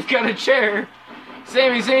 Sami Zayn's got a chair.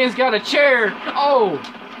 Sami Zayn's got a chair. Oh!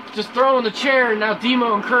 Just throwing the chair, and now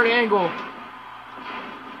Demo and Kurt Angle.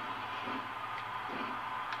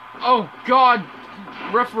 Oh, God.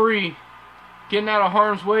 Referee getting out of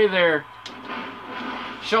harm's way there.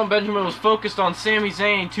 Shelton Benjamin was focused on Sami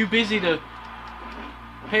Zayn, too busy to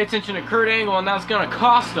pay attention to Kurt Angle, and that's going to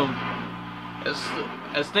cost him.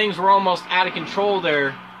 As things were almost out of control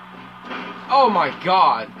there. Oh my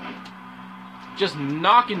God. Just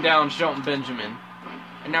knocking down Shelton Benjamin.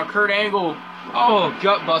 And now Kurt Angle, oh,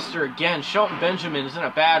 gutbuster again. Shelton Benjamin is in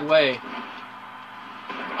a bad way.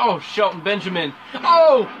 Oh, Shelton Benjamin.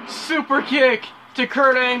 Oh, super kick to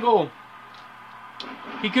Kurt Angle.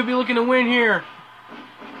 He could be looking to win here.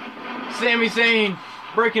 Sami Zayn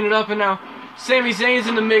breaking it up, and now Sami Zayn's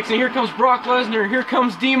in the mix, and here comes Brock Lesnar. Here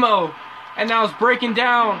comes Demo. And now it's breaking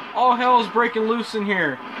down. All hell is breaking loose in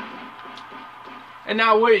here. And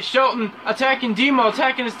now wait, Shelton attacking Demo,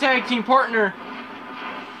 attacking his tag team partner.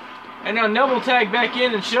 And now Neville tagged back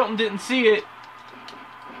in, and Shelton didn't see it.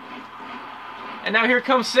 And now here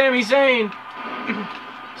comes Sami Zayn.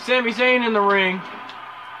 Sami Zayn in the ring.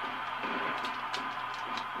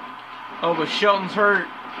 Oh, but Shelton's hurt.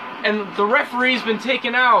 And the referee's been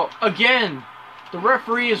taken out again. The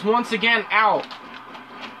referee is once again out.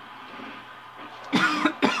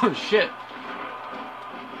 Shit.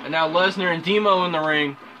 And now Lesnar and Demo in the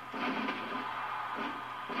ring.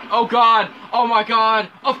 Oh God. Oh my God.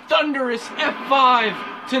 A thunderous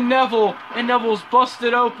F5 to Neville. And Neville's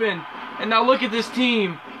busted open. And now look at this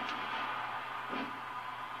team.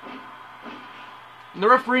 And the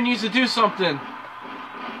referee needs to do something.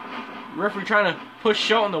 The referee trying to push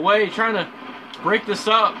Shelton away, trying to break this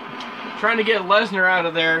up, trying to get Lesnar out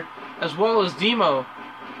of there, as well as Demo.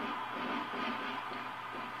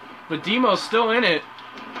 But Demo's still in it.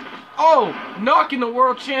 Oh, knocking the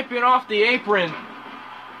world champion off the apron.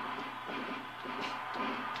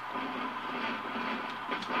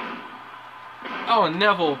 Oh, and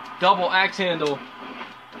Neville, double axe handle.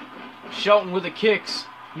 Shelton with the kicks.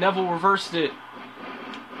 Neville reversed it.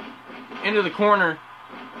 Into the corner.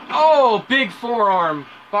 Oh, big forearm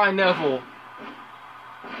by Neville.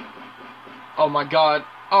 Oh my God.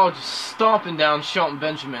 Oh, just stomping down Shelton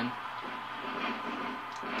Benjamin.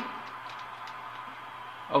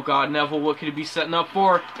 Oh God, Neville, what could he be setting up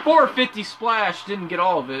for? 450 splash, didn't get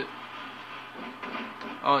all of it.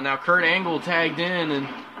 Oh, now Kurt Angle tagged in, and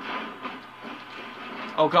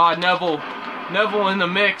oh God, Neville in the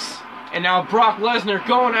mix. And now Brock Lesnar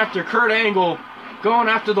going after Kurt Angle, going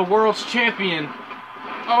after the world's champion.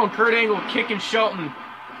 Oh, and Kurt Angle kicking Shelton.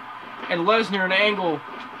 And Lesnar and Angle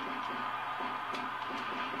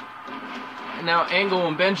And now Angle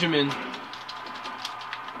and Benjamin.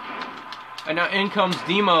 And now in comes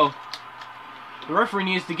Demo. The referee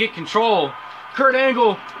needs to get control. Kurt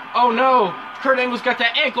Angle. Oh no. Kurt Angle's got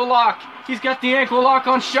that ankle lock. He's got the ankle lock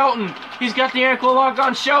on Shelton. He's got the ankle lock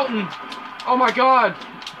on Shelton. Oh my god.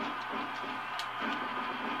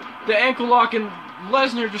 The ankle lock and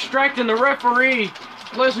Lesnar distracting the referee.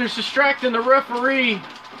 Lesnar's distracting the referee.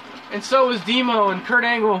 And so is Demo and Kurt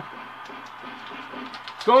Angle.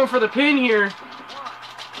 Going for the pin here.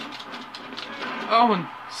 Oh, and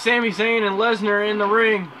Sami Zayn and Lesnar in the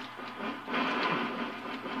ring.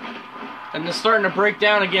 And they're starting to break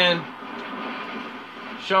down again.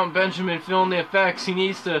 Shelton Benjamin feeling the effects. He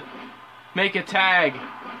needs to make a tag.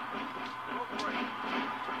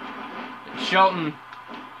 And Shelton.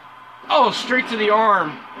 Oh, straight to the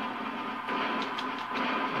arm.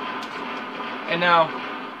 And now,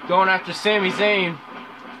 going after Sami Zayn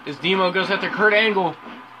as Demo goes after Kurt Angle.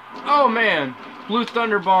 Oh man, Blue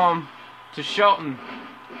Thunder Bomb to Shelton.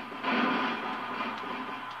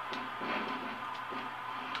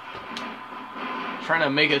 Trying to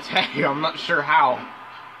make a tag, I'm not sure how.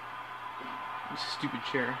 Stupid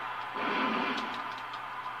chair.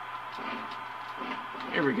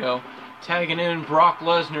 Here we go. Tagging in Brock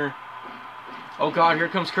Lesnar. Oh god, here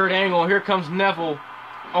comes Kurt Angle, here comes Neville.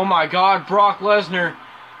 Oh my god, Brock Lesnar.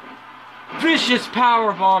 Vicious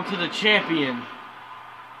powerbomb to the champion.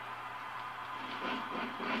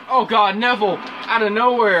 Oh god, Neville out of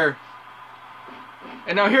nowhere.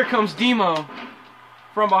 And now here comes Demo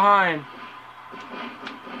from behind.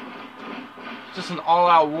 Just an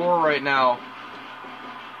all-out war right now.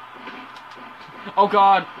 Oh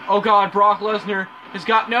god, Brock Lesnar has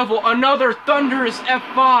got Neville. Another thunderous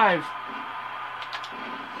F5.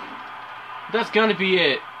 That's gonna be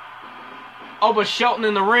it. Oh, but Shelton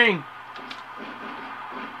in the ring.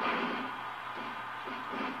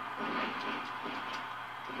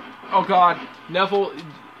 Oh god, Neville.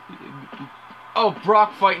 Oh,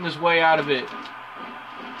 Brock fighting his way out of it.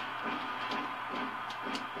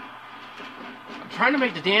 I'm trying to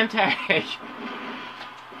make the damn tag.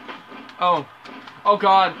 Oh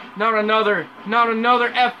god, not another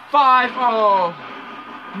F5. Oh,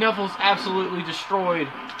 Neville's absolutely destroyed.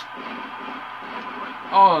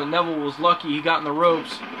 Oh, Neville was lucky he got in the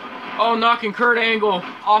ropes. Oh, knocking Kurt Angle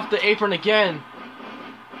off the apron again.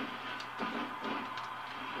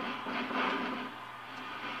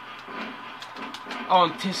 Oh,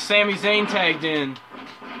 and Sami Zayn tagged in.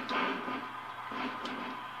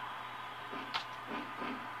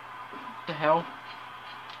 What the hell?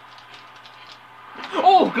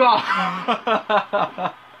 Oh,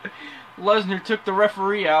 God! Lesnar took the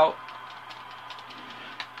referee out.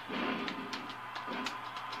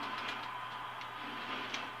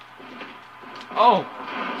 Oh,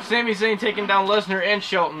 Sami Zayn taking down Lesnar and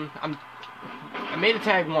Shelton. I made a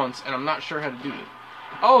tag once, and I'm not sure how to do it.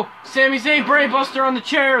 Oh, Sami Zayn brainbuster on the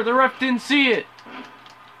chair. The ref didn't see it.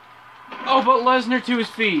 Oh, but Lesnar to his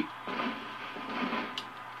feet.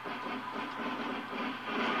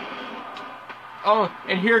 Oh,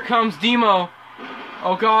 and here comes Demo.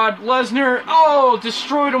 Oh God, Lesnar. Oh,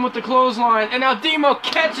 destroyed him with the clothesline. And now Demo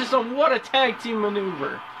catches him. What a tag team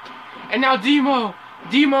maneuver. And now Demo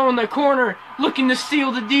in the corner, looking to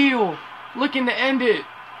seal the deal. Looking to end it.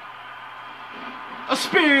 A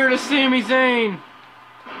spear to Sami Zayn.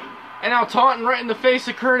 And now taunting right in the face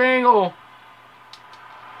of Kurt Angle.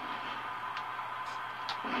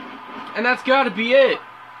 And that's got to be it.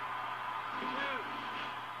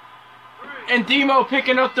 And Demo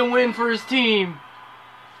picking up the win for his team.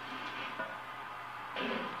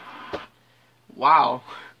 Wow.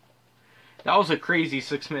 That was a crazy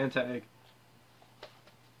six-man tag.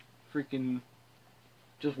 Freaking...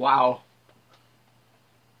 just wow.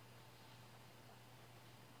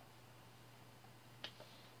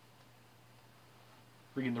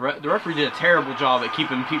 Freaking the referee did a terrible job at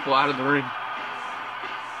keeping people out of the ring.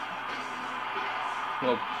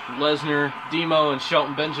 Well, Lesnar, Demo, and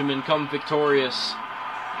Shelton Benjamin come victorious.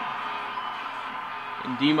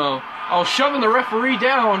 And Demo, oh, shoving the referee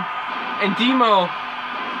down. And Demo,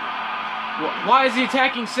 why is he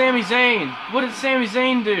attacking Sami Zayn? What did Sami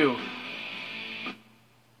Zayn do?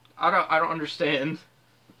 I don't understand.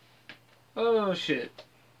 Oh shit.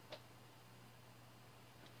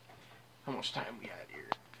 How much time we had here?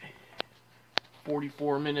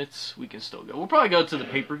 44 minutes. We can still go. We'll probably go to the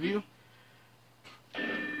pay-per-view.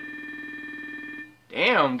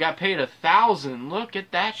 Damn, got paid $1,000. Look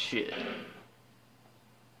at that shit.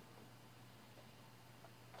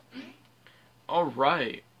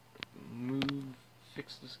 Alright.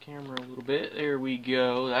 Fix this camera a little bit. There we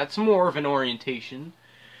go. That's more of an orientation.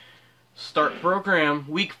 Start program.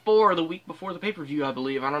 Week 4, the week before the pay-per-view, I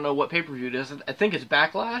believe. I don't know what pay-per-view it is. I think it's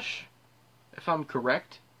Backlash, if I'm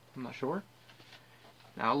correct. I'm not sure.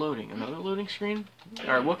 Now loading. Another loading screen?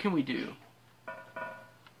 Alright, what can we do?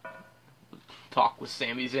 Talk with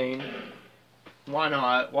Sami Zayn. Why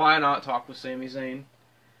not? Why not talk with Sami Zayn?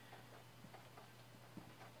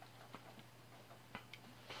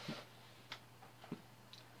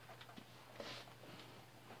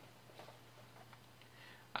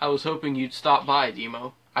 I was hoping you'd stop by,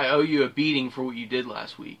 Demo. I owe you a beating for what you did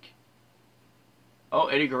last week. Oh,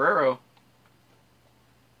 Eddie Guerrero.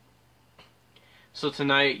 So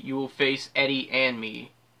tonight you will face Eddie and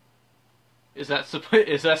me. Is that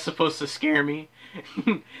supposed to scare me?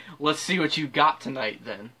 Let's see what you got tonight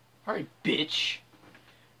then. Alright, bitch.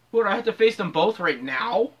 What, I have to face them both right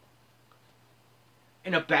now?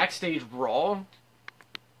 In a backstage brawl?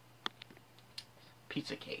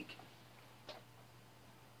 Pizza cake.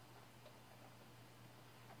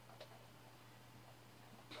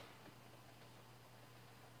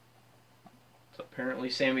 So apparently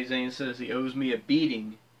Sami Zayn says he owes me a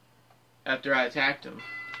beating after I attacked him.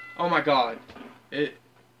 Oh my god.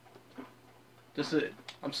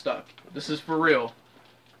 I'm stuck. This is for real.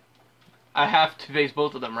 I have to face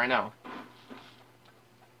both of them right now.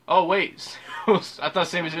 Oh wait. I thought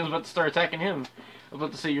Sami Zayn was about to start attacking him. I was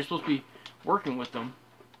about to say you're supposed to be working with them.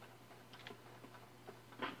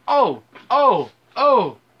 Oh! Oh!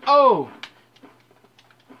 Oh! Oh!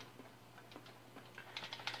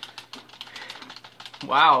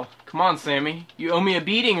 Wow. Come on, Sammy. You owe me a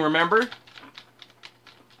beating, remember?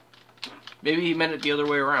 Maybe he meant it the other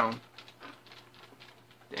way around.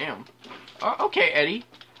 Damn. Okay, Eddie.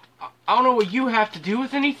 I don't know what you have to do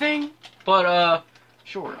with anything, but,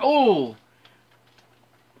 sure. Oh!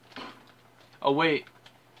 Oh, wait.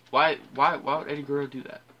 Why would Eddie Guerrero do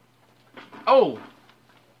that? Oh!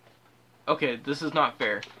 Okay, this is not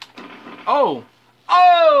fair. Oh!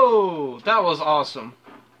 Oh! That was awesome.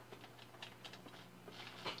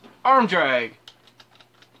 Arm drag.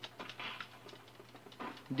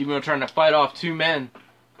 Demo trying to fight off 2 men.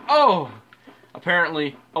 Oh!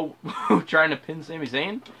 Apparently, trying to pin Sami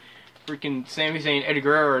Zayn? Freaking Sami Zayn, Eddie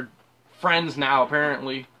Guerrero are friends now,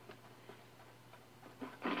 apparently.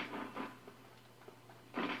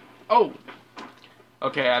 Oh!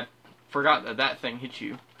 Okay, I forgot that thing hit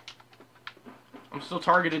you. I'm still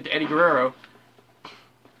targeted to Eddie Guerrero.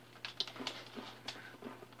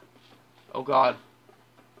 Oh god.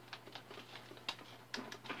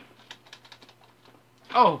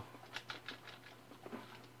 Oh!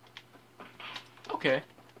 Okay.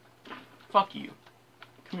 Fuck you.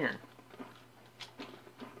 Come here.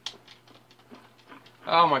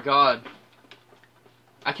 Oh my god.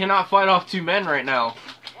 I cannot fight off 2 men right now.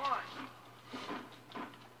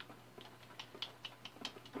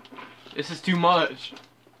 This is too much.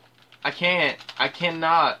 I can't. I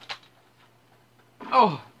cannot.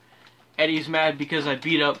 Oh! Eddie's mad because I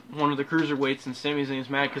beat up one of the cruiserweights, and Sami Zayn's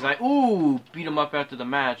mad because I, beat him up after the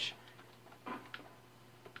match.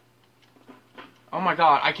 Oh my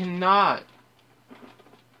god, I cannot.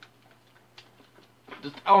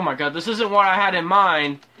 Oh my god, this isn't what I had in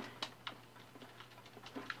mind.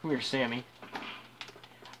 Come here, Sammy.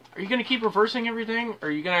 Are you gonna keep reversing everything, or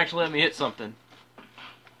are you gonna actually let me hit something?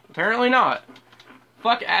 Apparently not.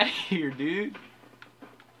 Fuck out of here, dude.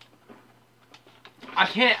 I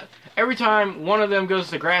can't. Every time one of them goes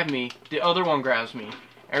to grab me, the other one grabs me.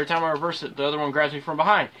 Every time I reverse it, the other one grabs me from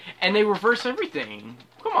behind. And they reverse everything.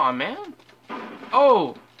 Come on, man.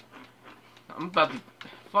 Oh. I'm about to...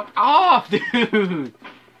 Fuck off, dude.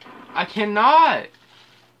 I cannot.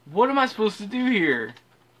 What am I supposed to do here?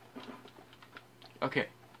 Okay.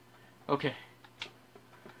 Okay.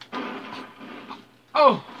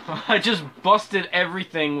 Oh. I just busted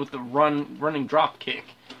everything with the running drop kick.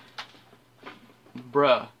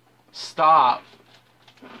 Bruh. Stop.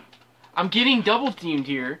 I'm getting double teamed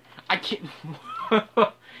here. I can't...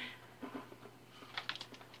 Come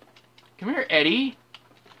here, Eddie.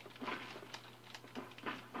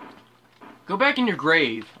 Go back in your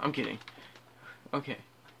grave. I'm kidding. Okay.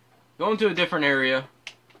 Go into a different area.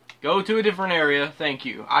 Go to a different area. Thank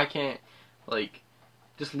you. I can't, like...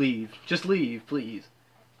 Just leave. Just leave, please.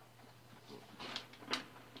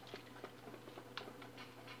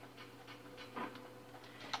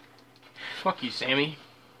 Fuck you, Sammy.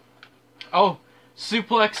 Oh,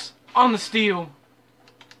 suplex on the steel.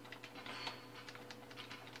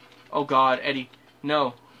 Oh god, Eddie.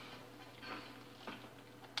 No.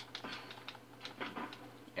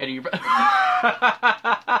 Eddie, you're...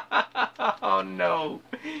 Oh no.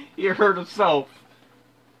 He hurt himself.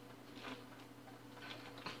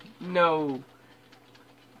 No.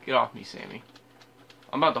 Get off me, Sammy.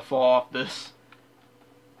 I'm about to fall off this.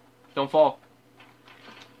 Don't fall.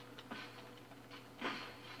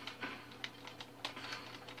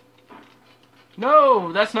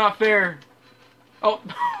 No, that's not fair. Oh,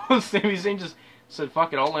 Sami Zayn just said,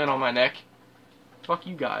 fuck it, I'll land on my neck. Fuck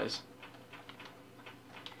you guys.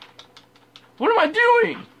 What am I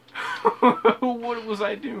doing? What was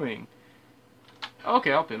I doing?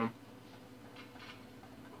 Okay, I'll pin him.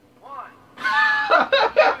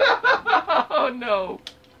 Oh no.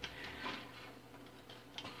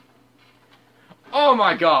 Oh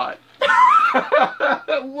my god.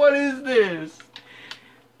 What is this?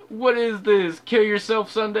 What is this? Kill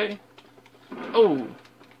yourself Sunday? Oh.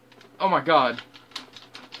 Oh my god.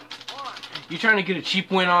 You trying to get a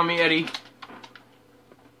cheap win on me, Eddie?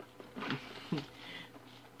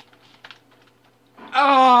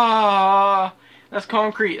 Ah, that's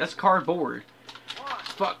concrete. That's cardboard.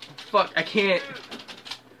 Fuck. Fuck. I can't.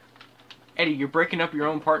 Eddie, you're breaking up your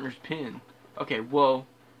own partner's pin. Okay, whoa.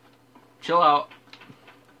 Chill out.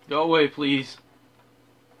 Go away, please.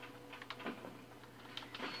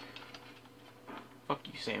 Fuck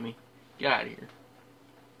you, Sammy. Get out of here.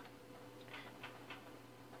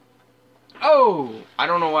 Oh! I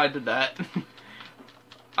don't know why I did that.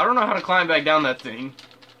 I don't know how to climb back down that thing.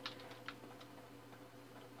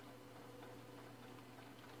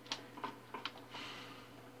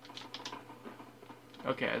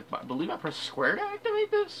 Okay, I believe I pressed square to activate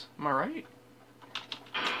this? Am I right?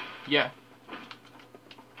 Yeah.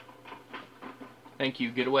 Thank you,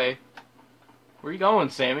 get away. Where are you going,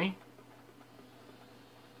 Sammy?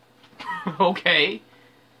 Okay.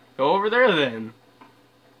 Go over there then.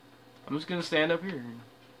 I'm just gonna stand up here.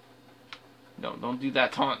 No, don't do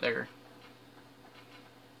that taunt there.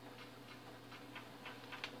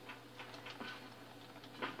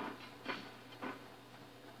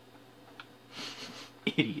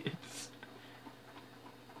 Idiots.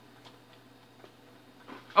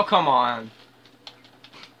 Oh, come on.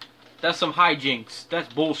 That's some hijinks.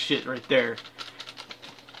 That's bullshit right there.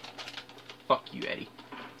 Fuck you, Eddie.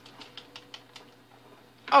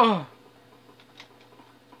 Oh.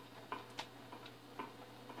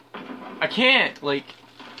 I can't, like...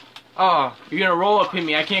 Oh, you're gonna roll up in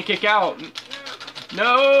me. I can't kick out.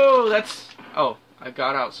 No, that's... Oh, I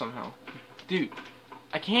got out somehow. Dude,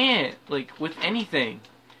 I can't, like, with anything.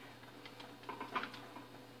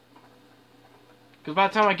 Because by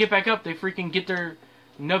the time I get back up, they freaking get their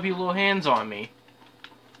nubby little hands on me.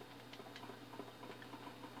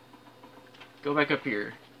 Go back up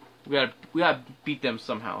here. We gotta beat them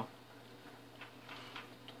somehow.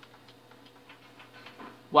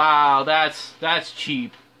 Wow, that's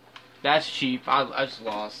cheap. That's cheap. I just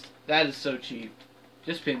lost. That is so cheap.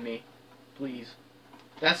 Just pin me, please.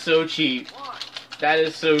 That's so cheap. That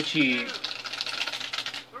is so cheap.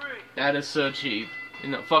 That is so cheap.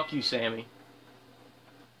 No, fuck you, Sammy.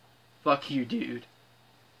 Fuck you, dude.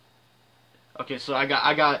 Okay, so I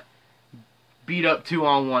got beat up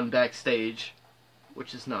 2-on-1 backstage,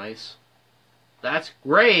 which is nice. That's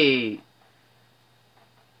great.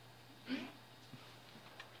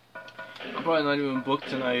 I'm probably not even booked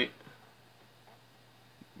tonight.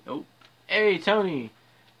 Nope. Hey, Tony.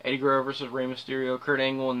 Eddie Guerrero versus Rey Mysterio. Kurt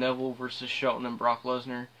Angle and Neville versus Shelton and Brock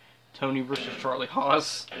Lesnar. Tony versus Charlie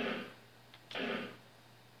Haas.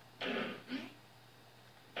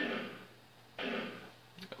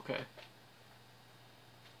 Okay.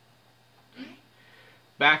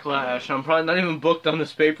 Backlash. I'm probably not even booked on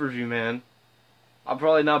this pay-per-view, man. I'm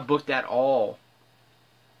probably not booked at all.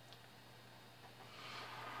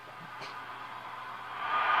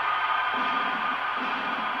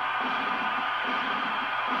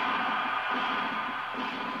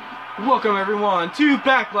 Welcome everyone to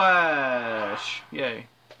Backlash! Yay.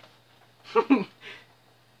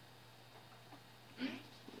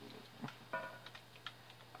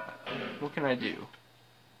 What can I do?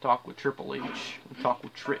 Talk with Triple H. Talk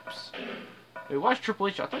with Trips. Wait, why is Triple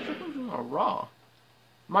H? I thought Triple H was on Raw.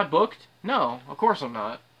 Am I booked? No, of course I'm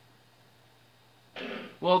not.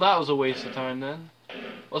 Well, that was a waste of time then.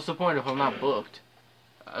 What's the point if I'm not booked?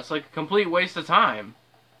 It's like a complete waste of time.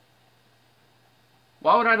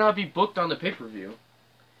 Why would I not be booked on the pay-per-view?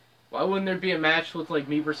 Why wouldn't there be a match with, like,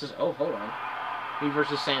 me versus... Oh, hold on. Me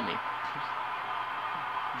versus Sammy.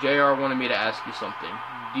 JR wanted me to ask you something.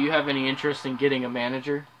 Do you have any interest in getting a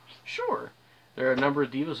manager? Sure. There are a number of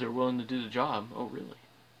divas that are willing to do the job. Oh, really?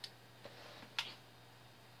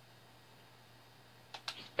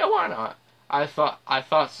 Yeah, why not? I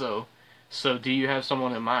thought so. So, do you have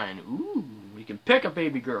someone in mind? Ooh, we can pick a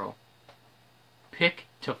baby girl. Pick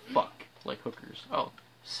to fuck. Like hookers. Oh,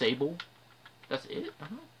 Sable? That's it?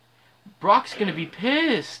 Brock's gonna be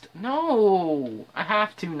pissed. No, I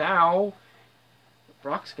have to now.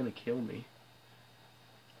 Brock's gonna kill me.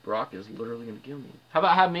 Brock is literally gonna kill me. How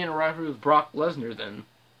about having me in a rivalry with Brock Lesnar then?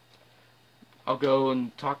 I'll go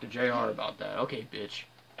and talk to JR about that. Okay, bitch.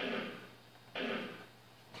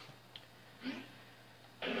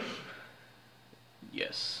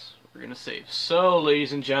 Yes, we're gonna save. So,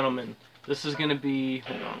 ladies and gentlemen, this is gonna be.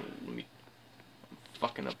 Hold on, I'm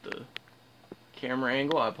fucking up the camera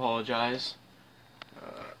angle. I apologize.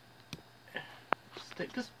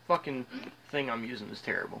 This fucking thing I'm using is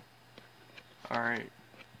terrible. Alright.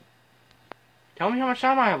 Tell me how much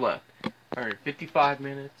time I have left. Alright, 55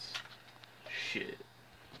 minutes. Shit.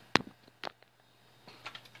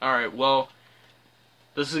 Alright, well,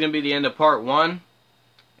 this is going to be the end of part 1.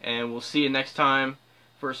 And we'll see you next time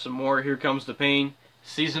for some more Here Comes the Pain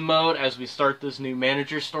season mode as we start this new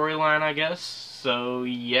manager storyline, I guess. So,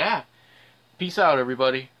 yeah. Peace out,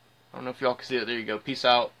 everybody. I don't know if y'all can see it. There you go. Peace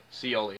out. See y'all later.